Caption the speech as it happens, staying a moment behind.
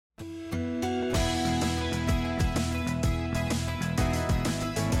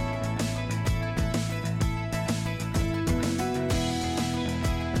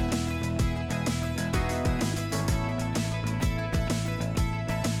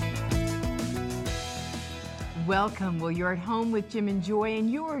Welcome. Well, you're at home with Jim and Joy, and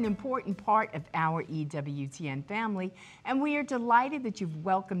you are an important part of our EWTN family, and we are delighted that you've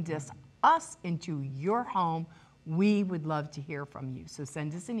welcomed us into your home. We would love to hear from you. So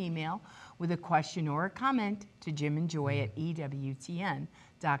send us an email with a question or a comment to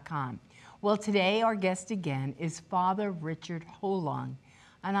jimandjoy@ewtn.com. Well, today our guest again is Father Richard Holung,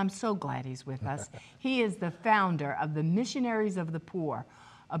 and I'm so glad he's with us. He is the founder of the Missionaries of the Poor,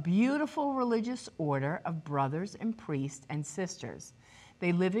 a beautiful religious order of brothers and priests and sisters.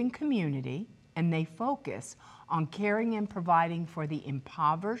 They live in community and they focus on caring and providing for the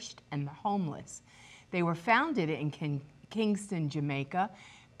impoverished and the homeless. They were founded in Kingston, Jamaica,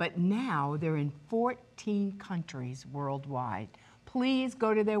 but now they're in 14 countries worldwide. Please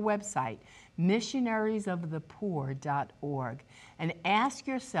go to their website, missionariesofthepoor.org, and ask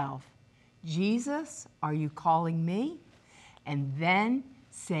yourself, Jesus, are you calling me? And then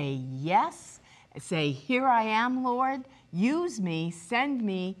say yes. Say, here I am, Lord. Use me, send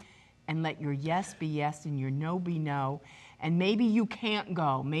me, and let your yes be yes and your no be no. And maybe you can't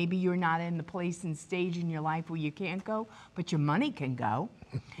go. Maybe you're not in the place and stage in your life where you can't go, but your money can go.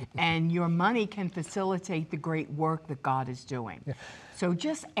 And your money can facilitate the great work that God is doing. Yeah. So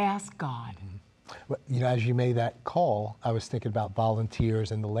just ask God. Well, as you made that call, I was thinking about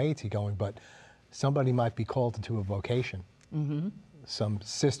volunteers and the laity going, but somebody might be called into a vocation. Mm-hmm. Some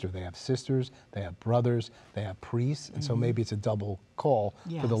sister, they have sisters, they have brothers, they have priests, and so maybe it's a double call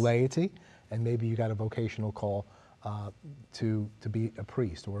for the laity, and maybe you got a vocational call to be a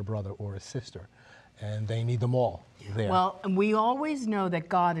priest or a brother or a sister, and they need them all there. Well, and we always know that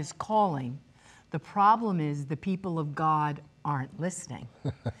God is calling. The problem is the people of God aren't listening.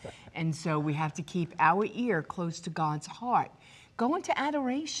 And so we have to keep our ear close to God's heart. Go into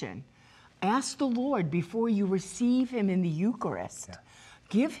adoration. Ask the Lord before you receive him in the Eucharist. Yeah.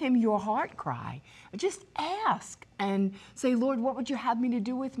 Give him your heart cry. Just ask and say, Lord, what would you have me to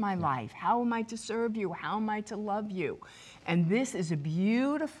do with my life? How am I to serve you? How am I to love you? And this is a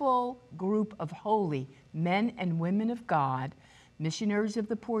beautiful group of holy men and women of God,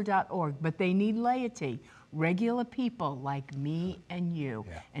 missionariesofthepoor.org, but they need laity, regular people like me and you.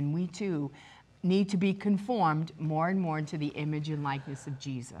 Yeah. And we too need to be conformed more and more into the image and likeness of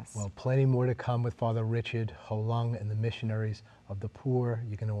Jesus. Well, plenty more to come with Father Richard Holung and the Missionaries of the Poor.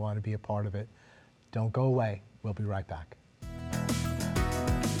 You're going to want to be a part of it. Don't go away. We'll be right back.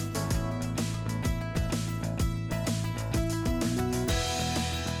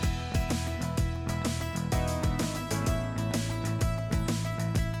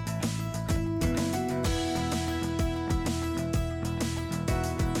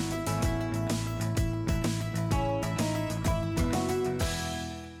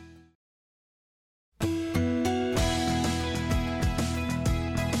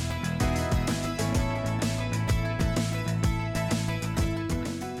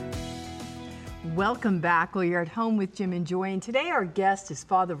 Welcome back. Well, you're at home with Jim and Joy, and today our guest is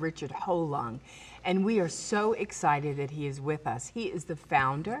Father Richard Holung, and we are so excited that he is with us. He is the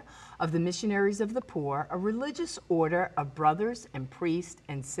founder of the Missionaries of the Poor, a religious order of brothers and priests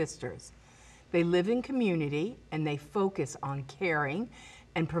and sisters. They live in community, and they focus on caring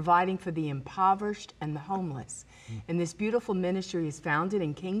and providing for the impoverished and the homeless. And this beautiful ministry is founded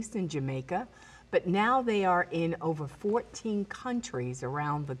in Kingston, Jamaica, but now they are in over 14 countries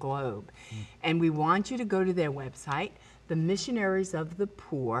around the globe. And we want you to go to their website,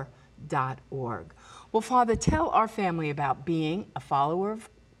 themissionariesofthepoor.org. Well, Father, tell our family about being a follower of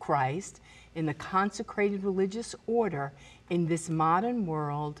Christ in the consecrated religious order in this modern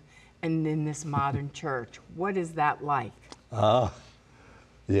world and in this modern church. What is that like?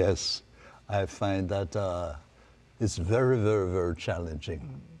 Yes, I find that it's very, very, very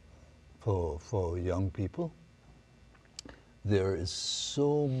challenging. For young people. There is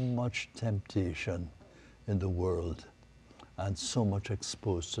so much temptation in the world and so much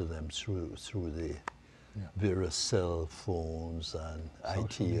exposed to them through the various cell phones and social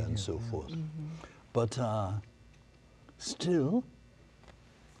IT media, and so forth. But still,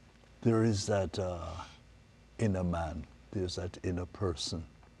 there is that inner man, there's that inner person,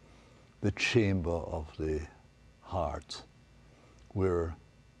 the chamber of the heart, where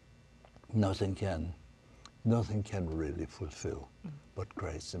nothing can really fulfill but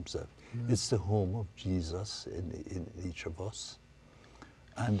Christ himself. It's the home of Jesus in each of us.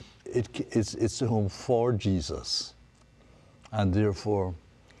 And it's the home for Jesus. And therefore,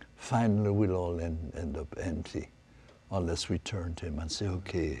 finally we'll all end up empty unless we turn to him and say,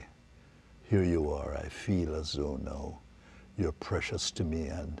 okay, here you are. I feel as though now you're precious to me.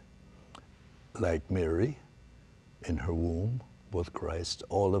 And like Mary in her womb, with Christ,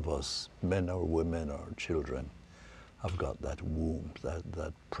 all of us, men or women or children, have got that womb,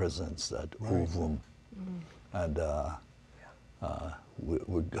 that presence, that ovum. And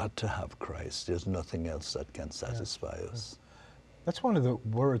we've got to have Christ. There's nothing else that can satisfy us. That's one of the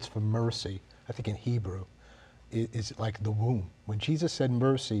words for mercy, I think in Hebrew, is like the womb. When Jesus said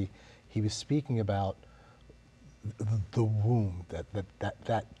mercy, he was speaking about the womb,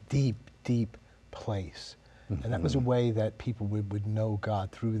 that deep, deep place. And that was a way that people would know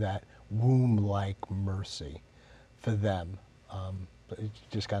God, through that womb-like mercy for them. But it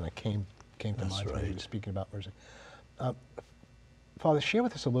just kind of came to mind when you were speaking about mercy. Father, share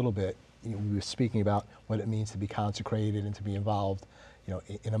with us a little bit. We were speaking about what it means to be consecrated and to be involved,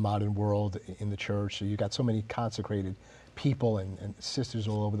 in a modern world, in the church. So you've got so many consecrated people and sisters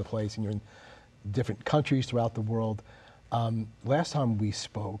all over the place, and you're in different countries throughout the world. Last time we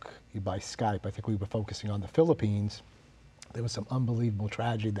spoke by Skype, I think we were focusing on the Philippines. There was some unbelievable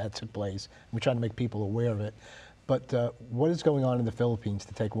tragedy that took place. We tried to make people aware of it. But what is going on in the Philippines,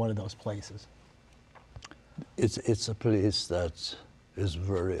 to take one of those places? It's a place that is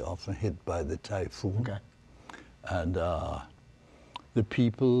very often hit by the typhoon. Okay. And the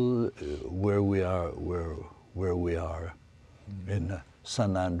people where we are in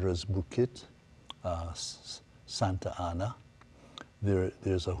San Andres Bukit, Santa Ana,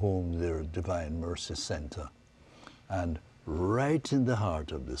 there's a home there, Divine Mercy Center. And right in the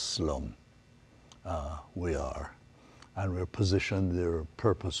heart of the slum we are. And we're positioned there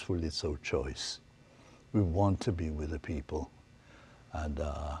purposefully, so choice. We want to be with the people and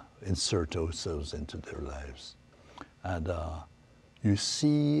insert ourselves into their lives. And you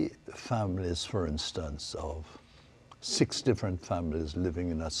see families, for instance, of 6 different families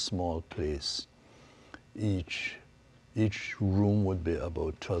living in a small place. Each room would be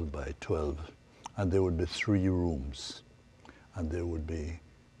about 12 by 12, and there would be 3 rooms, and there would be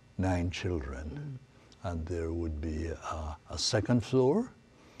 9 children, and there would be a second floor,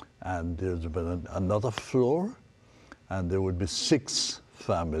 and there's been another floor, and there would be 6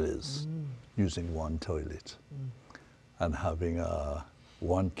 families using 1 toilet and having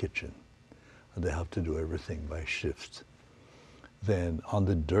 1 kitchen, and they have to do everything by shift. Then on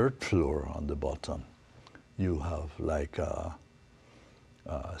the dirt floor on the bottom, you have like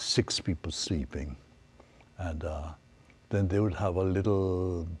 6 people sleeping, and then they would have a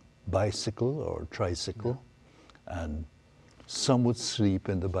little bicycle or tricycle, and some would sleep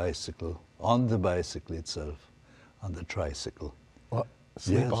in the bicycle, on the bicycle itself, on the tricycle. What?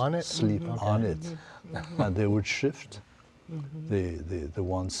 Sleep on it? Sleep on it. And they would shift. The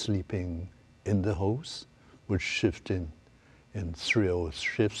one sleeping in the house would shift in 3-hour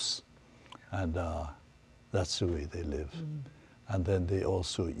shifts, and that's the way they live. And then they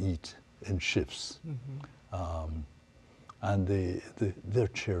also eat in shifts. And they're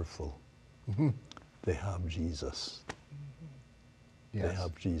cheerful. They have Jesus. Yes. They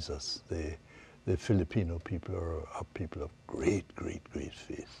have Jesus. The Filipino people are people of great, great, great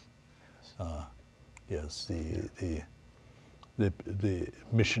faith. Yes, the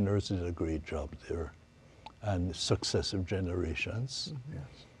missionaries did a great job there, and successive generations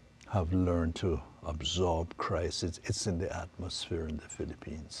have learned to absorb Christ. It's in the atmosphere in the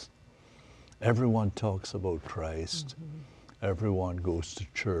Philippines. Everyone talks about Christ. Everyone goes to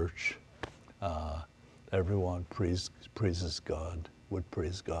church. Everyone praises God, would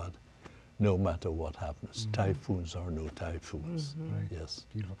praise God, no matter what happens. Typhoons or no typhoons. Right. Yes.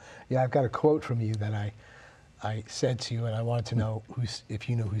 Beautiful. Yeah, I've got a quote from you that I said to you, and I wanted to know if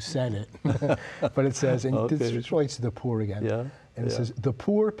you know who said it. But it says, and this relates to the poor again. Yeah. And it says, the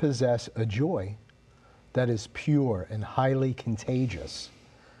poor possess a joy that is pure and highly contagious,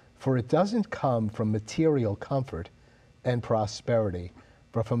 for it doesn't come from material comfort and prosperity,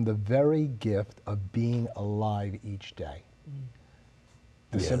 but from the very gift of being alive each day.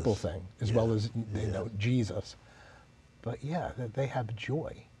 The simple thing, as well as Jesus. But yeah, they have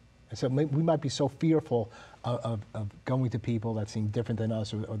joy. And so we might be so fearful of going to people that seem different than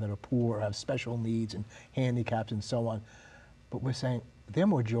us, or that are poor, or have special needs and handicaps and so on. But we're saying they're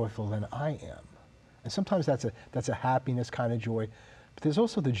more joyful than I am. And sometimes that's a happiness kind of joy. But there's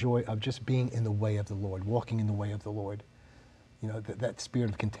also the joy of just being in the way of the Lord, walking in the way of the Lord. That spirit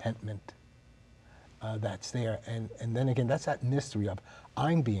of contentment that's there. And then again, that's that mystery of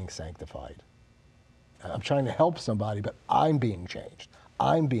I'm being sanctified. I'm trying to help somebody, but I'm being changed.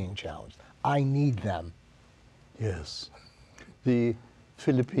 I'm being challenged. I need them. Yes. The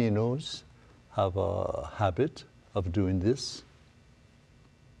Filipinos have a habit of doing this.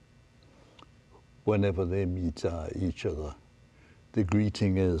 Whenever they meet each other, the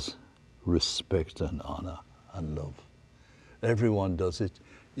greeting is respect and honor and love. Everyone does it,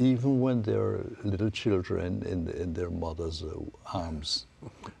 even when they're little children in their mother's arms.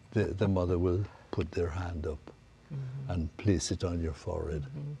 The mother will put their hand up and place it on your forehead.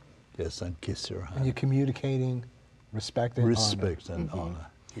 Yes, and kiss your hand. And you're communicating respect and honor. Respect and honor.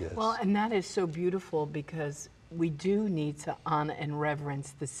 Yes. Well, and that is so beautiful because we do need to honor and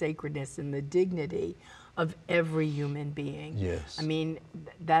reverence the sacredness and the dignity of every human being. Yes. I mean,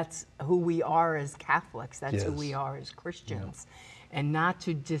 that's who we are as Catholics. That's who Yes. we are as Christians. And not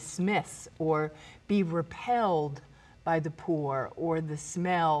to dismiss or be repelled by the poor or the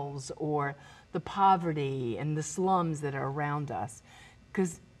smells or the poverty and the slums that are around us.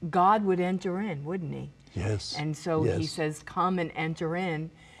 Because God would enter in, wouldn't he? Yes. And so he Yes. says, come and enter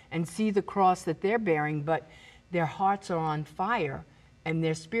in and see the cross that they're bearing, but their hearts are on fire and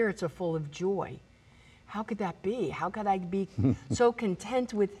their spirits are full of joy. How could that be? How could I be so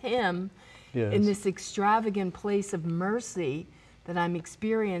content with him in Yes. this extravagant place of mercy that I'm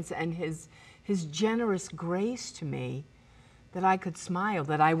experiencing and his generous grace to me that I could smile,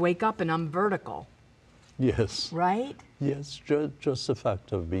 that I wake up and I'm vertical, Yes. right? Yes, just the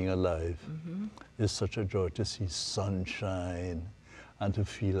fact of being alive is such a joy, to see sunshine and to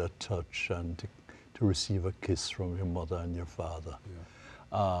feel a touch and to receive a kiss from your mother and your father.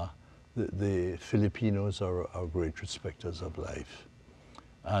 The Filipinos are great respecters of life.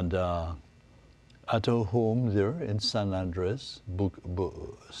 And at our home there in San Andres,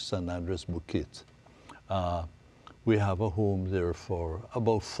 San Andres Bukit, we have a home there for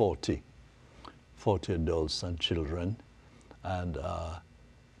about 40 adults and children, and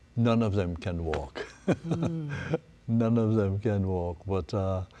none of them can walk. None of them can walk, but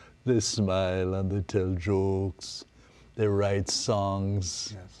they smile and they tell jokes, they write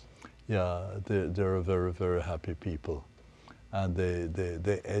songs. Yes. Yeah, they're a very, very happy people. And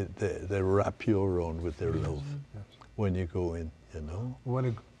they wrap you around with their love when you go in, you know?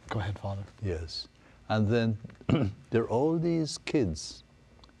 Go ahead, Father. Yes. And then there are all these kids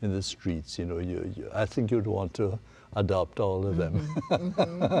in the streets, you know, I think you'd want to adopt all of them.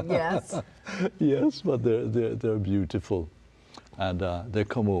 Yes. Yes, but they're beautiful. And they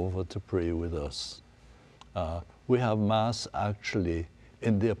come over to pray with us. We have Mass actually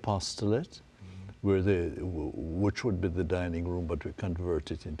in the apostolate, which would be the dining room, but we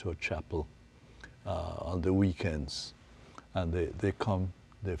convert it into a chapel on the weekends. And they come,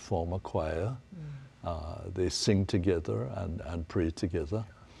 they form a choir, they sing together and pray together.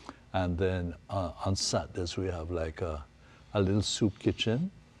 And then on Saturdays we have like a little soup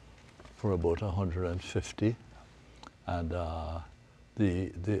kitchen for about 150. And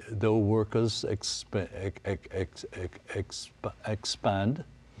the workers expand.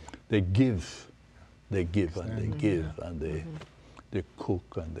 They give and they give and they cook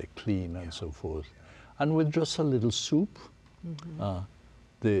and they clean and so forth. And with just a little soup,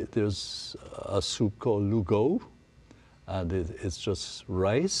 there's a soup called lugo, and it's just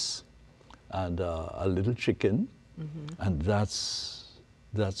rice and a little chicken, and that's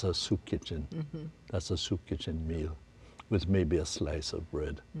a soup kitchen. That's a soup kitchen meal with maybe a slice of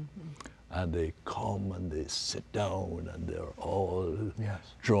bread. And they come and they sit down and they're all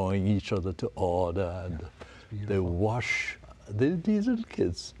drawing each other to order, and they wash, these little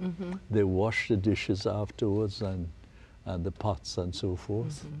kids, they wash the dishes afterwards and the pots and so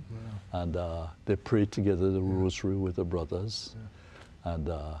forth. And they pray together the rosary with the brothers. And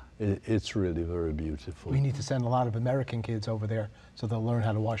it's really very beautiful. We need to send a lot of American kids over there so they'll learn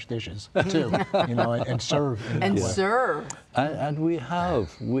how to wash dishes too, you know, and serve. And serve. And we have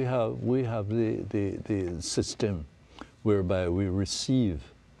the system whereby we receive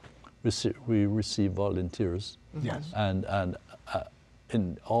volunteers. Yes. And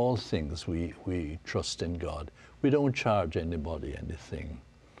in all things we trust in God. We don't charge anybody anything.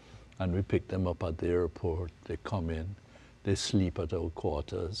 And we pick them up at the airport, they come in, they sleep at our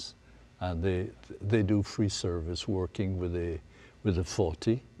quarters, and they do free service working with the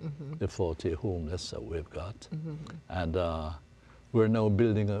 40 homeless that we've got. And we're now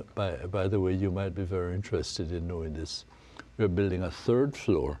building by the way, you might be very interested in knowing this, we're building a third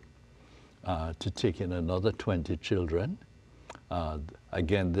floor to take in another 20 children.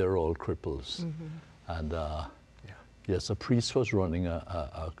 Again, they're all cripples. And yes, a priest was running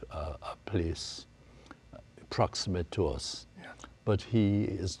a place proximate to us, but he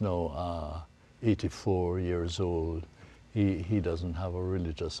is now 84 years old. He doesn't have a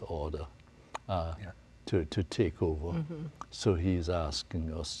religious order to take over, so he's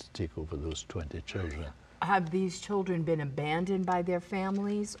asking us to take over those 20 children. Have these children been abandoned by their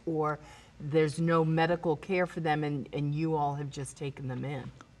families, or there's no medical care for them and you all have just taken them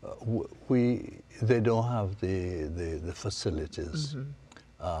in? they don't have the facilities,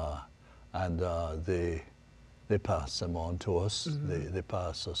 and they pass them on to us. They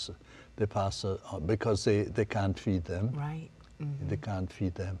pass because they can't feed them. Right. They can't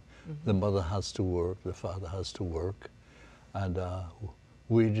feed them. The mother has to work. The father has to work, and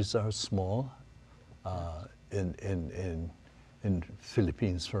wages are small. In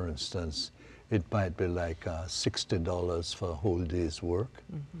Philippines, for instance, it might be like $60 for a whole day's work,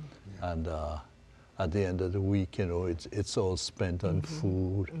 and at the end of the week, you know, it's all spent on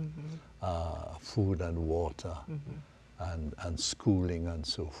food, food and water, and schooling and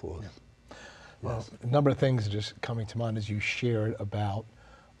so forth. Well, a number of things just coming to mind as you shared about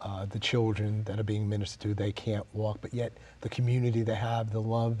the children that are being ministered to. They can't walk, but yet the community they have, the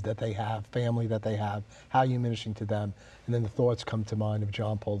love that they have, family that they have, how you're ministering to them. And then the thoughts come to mind of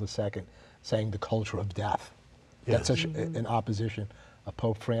John Paul II saying the culture of death. That's such an opposition.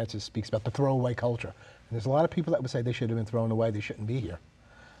 Pope Francis speaks about the throwaway culture. And there's a lot of people that would say they should have been thrown away, they shouldn't be here.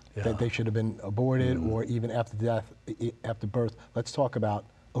 That they should have been aborted, or even after death, after birth. Let's talk about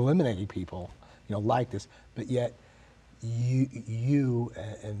eliminating people, you know, like this. But yet, you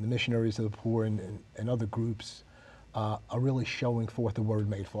and the Missionaries of the Poor and other groups are really showing forth the Word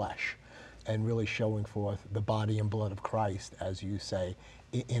made flesh, and really showing forth the body and blood of Christ, as you say.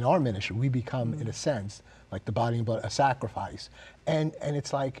 In our ministry, we become, in a sense, like the body and blood, a sacrifice. And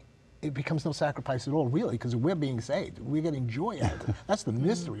it's like, it becomes no sacrifice at all, really, because we're being saved. We're getting joy out of it. That's the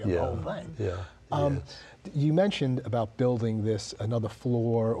mystery of the whole thing. You mentioned about building this, another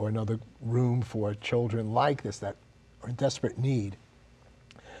floor or another room for children like this that are in desperate need.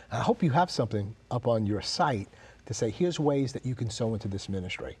 And I hope you have something up on your site to say, here's ways that you can sow into this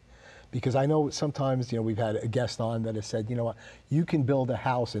ministry. Because I know sometimes, you know, we've had a guest on that has said, you know what, you can build a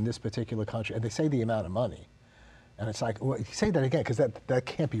house in this particular country, and they say the amount of money. And it's like, well, say that again, because that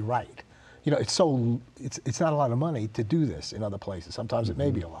can't be right. You know, it's not a lot of money to do this in other places. Sometimes it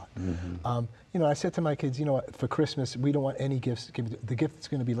may be a lot. You know, I said to my kids, you know what, for Christmas, we don't want any gifts. The gift is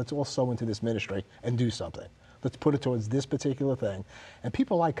going to be, let's all sow into this ministry and do something. Let's put it towards this particular thing. And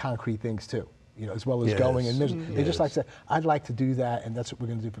people like concrete things too, you know, as well as going and they just like to say, I'd like to do that, and that's what we're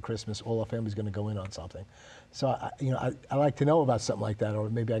going to do for Christmas. All our family's going to go in on something. So, I like to know about something like that, or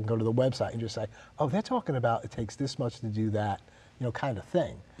maybe I can go to the website and just say, oh, they're talking about it takes this much to do that, you know, kind of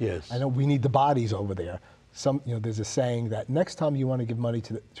thing. Yes. I know we need the bodies over there. You know, there's a saying that next time you want to give money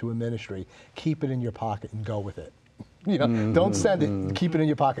to a ministry, keep it in your pocket and go with it. You know, don't send it, keep it in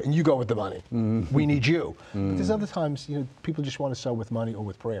your pocket, and you go with the money. We need you. But there's other times, you know, people just want to sow with money or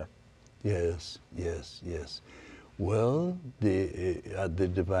with prayer. Yes. Well, at the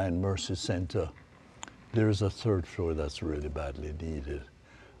Divine Mercy Center, there's a third floor that's really badly needed.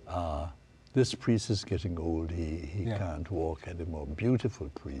 This priest is getting old. He can't walk anymore. Beautiful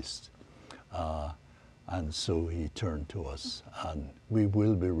priest. And so he turned to us, and we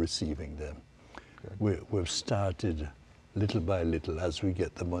will be receiving them. We've started little by little. As we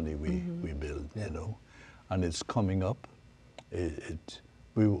get the money, we build, you know, and it's coming up.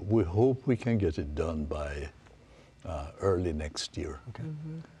 We hope we can get it done by early next year.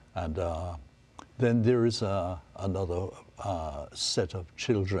 And then there is another set of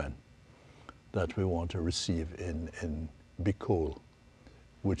children that we want to receive in Bicol,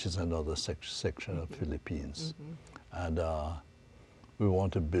 which is another section of Philippines. And we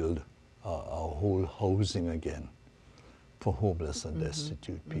want to build a whole housing again for homeless and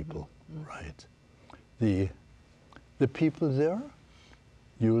destitute people, right? The people there,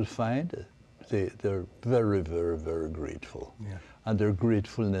 you will find they're very, very, very grateful. And their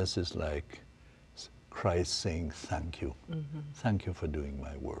gratefulness is like Christ saying, thank you. Thank you for doing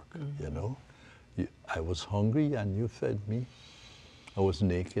my work, you know? I was hungry and you fed me. I was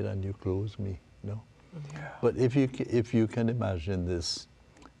naked and you clothed me, you know? But if you can imagine this,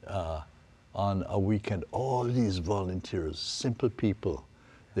 on a weekend, all these volunteers, simple people,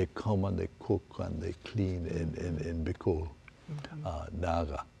 they come and they cook and they clean in Bicol,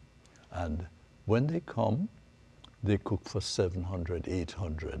 Naga. And when they come, they cook for 700,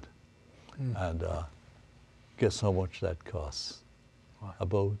 800. And guess how much that costs? Wow.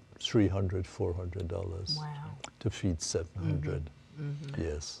 About $300, $400 to feed 700.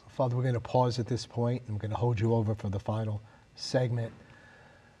 Yes. Father, we're going to pause at this point, and we're going to hold you over for the final segment.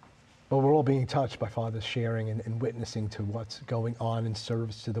 But we're all being touched by Father's sharing and witnessing to what's going on in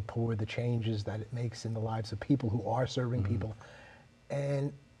service to the poor, the changes that it makes in the lives of people who are serving people,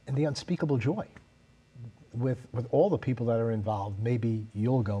 and the unspeakable joy with all the people that are involved. Maybe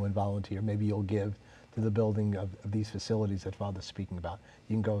you'll go and volunteer. Maybe you'll give to the building of these facilities that Father's speaking about.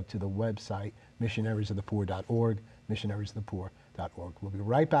 You can go to the website, missionariesofthepoor.org, missionariesofthepoor.org. missionaries.org. We'll be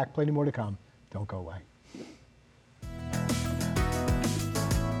right back. Plenty more to come. Don't go away.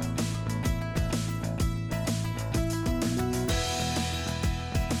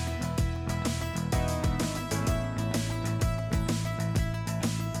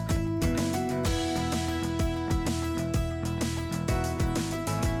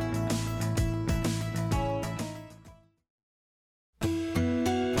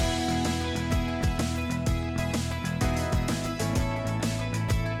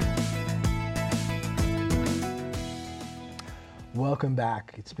 Welcome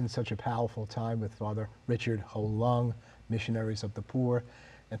back. It's been such a powerful time with Father Richard Ho-Lung, Missionaries of the Poor.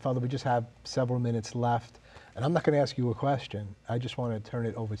 And Father, we just have several minutes left. And I'm not going to ask you a question. I just want to turn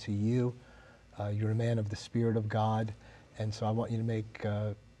it over to you. You're a man of the Spirit of God. And so I want you to make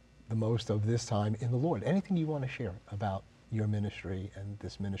the most of this time in the Lord. Anything you want to share about your ministry and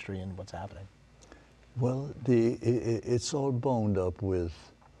this ministry and what's happening? Well, it's all bound up with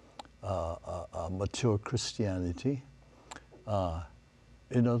mature Christianity.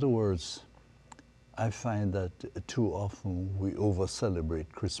 In other words, I find that too often we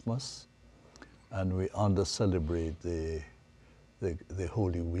over-celebrate Christmas and we under-celebrate the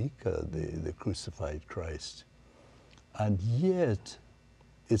Holy Week, the crucified Christ. And yet,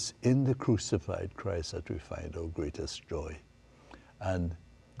 it's in the crucified Christ that we find our greatest joy. And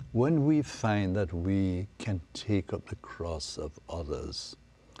when we find that we can take up the cross of others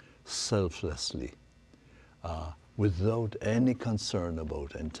selflessly, without any concern about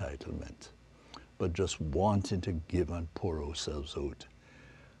entitlement, but just wanting to give and pour ourselves out.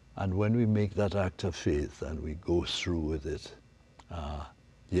 And when we make that act of faith and we go through with it,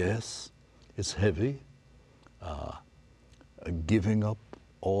 yes, it's heavy, giving up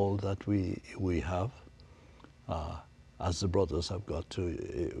all that we have, as the brothers have got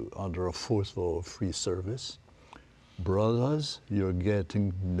to, under a 4th hour free service. Brothers, you're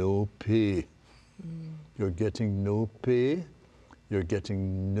getting no pay. You're getting no pay, you're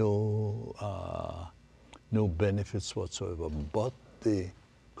getting no benefits whatsoever, but the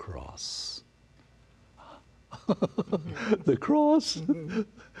cross. The cross.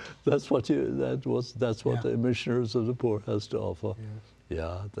 That's what the Missionaries of the Poor has to offer. Yes.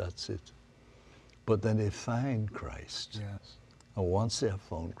 Yeah, that's it. But then they find Christ. Yes. And once they have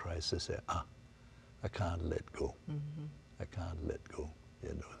found Christ, they say, I can't let go. Mm-hmm. I can't let go.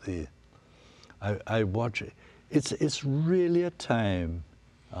 You know, I watch it. It's really a time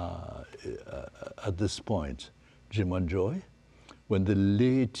at this point, Jim and Joy, when the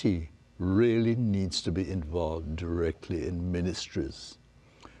laity really needs to be involved directly in ministries,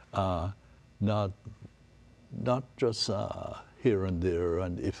 not just here and there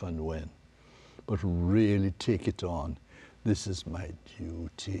and if and when, but really take it on. This is my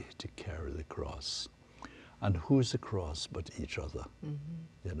duty to carry the cross. And who's the cross but each other,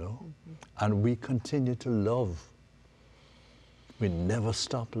 you know? Mm-hmm. And we continue to love. We never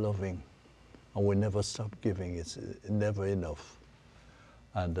stop loving, and we never stop giving. It's never enough.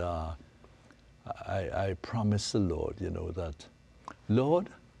 And I promise the Lord, you know, that,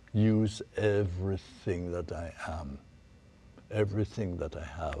 Lord, use everything that I am, everything that I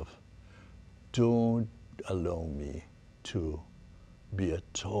have. Don't allow me to be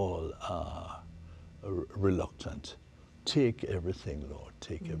at all reluctant. Take everything, Lord,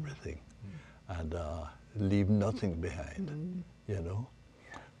 take everything. And leave nothing behind, you know.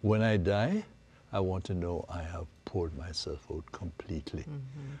 When I die, I want to know I have poured myself out completely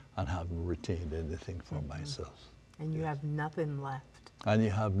and haven't retained anything for myself. And you have nothing left. And you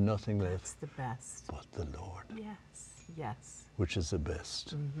have nothing left. That's the best. But the Lord. Yes, yes. Which is the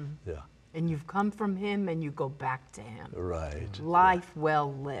best, yeah. And you've come from him and you go back to him. Right. Life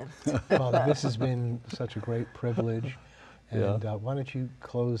well lived. Father, this has been such a great privilege. And why don't you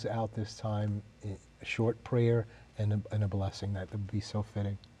close out this time in a short prayer and a blessing that would be so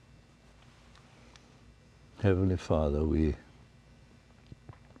fitting. Heavenly Father,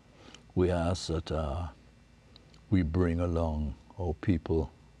 we ask that we bring along our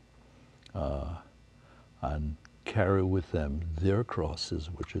people and carry with them their crosses,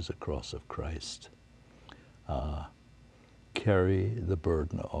 which is a cross of Christ. Carry the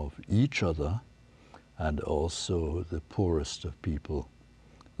burden of each other and also the poorest of people,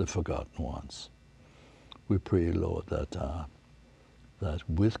 the forgotten ones. We pray, Lord, that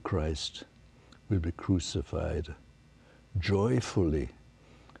with Christ we'll be crucified joyfully,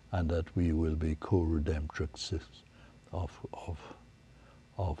 and that we will be co-redemptrixes of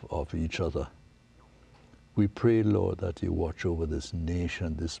each other. We pray, Lord, that you watch over this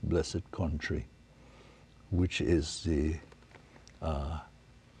nation, this blessed country, which is the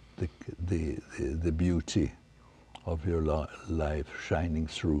beauty of your life shining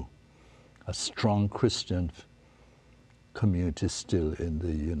through. A strong Christian community still in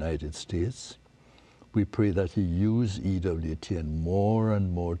the United States. We pray that you use EWTN more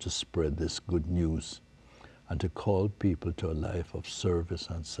and more to spread this good news and to call people to a life of service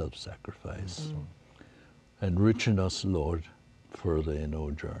and self-sacrifice. Enriching us, Lord, further in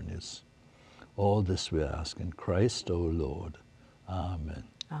our journeys. All this we ask in Christ our Lord. Amen.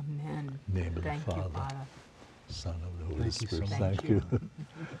 Amen. Name of Thank the you, Father, Father. Son of the Holy Thank you so Spirit. much. Thank you.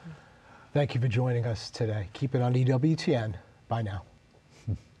 Thank you for joining us today. Keep it on EWTN. Bye now.